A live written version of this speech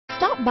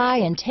Stop by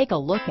and take a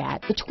look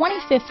at the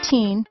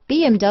 2015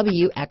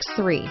 BMW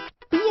X3.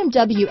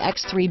 BMW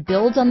X3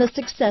 builds on the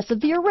success of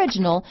the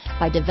original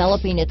by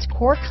developing its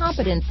core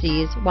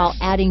competencies while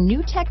adding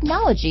new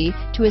technology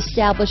to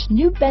establish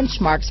new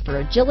benchmarks for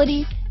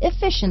agility,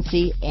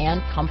 efficiency,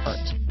 and comfort.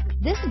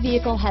 This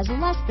vehicle has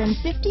less than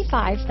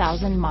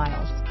 55,000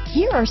 miles.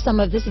 Here are some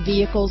of this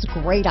vehicle's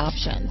great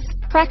options: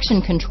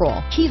 traction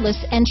control, keyless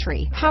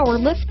entry, power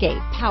liftgate,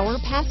 power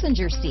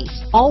passenger seat,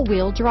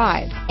 all-wheel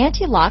drive,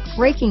 anti-lock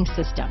braking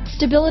system,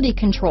 stability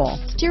control,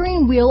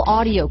 steering wheel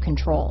audio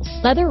controls,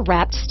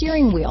 leather-wrapped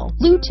steering wheel,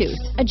 Bluetooth,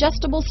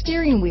 adjustable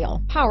steering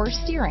wheel, power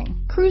steering,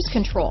 cruise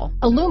control,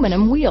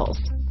 aluminum wheels,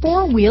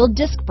 four-wheel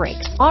disc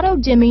brakes,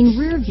 auto-dimming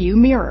rear-view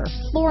mirror,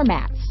 floor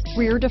mats,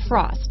 rear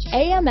defrost,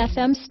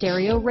 AM/FM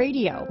stereo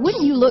radio.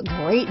 Wouldn't you look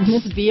great in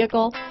this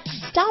vehicle?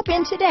 Stop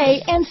in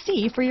today and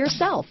see for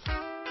yourself.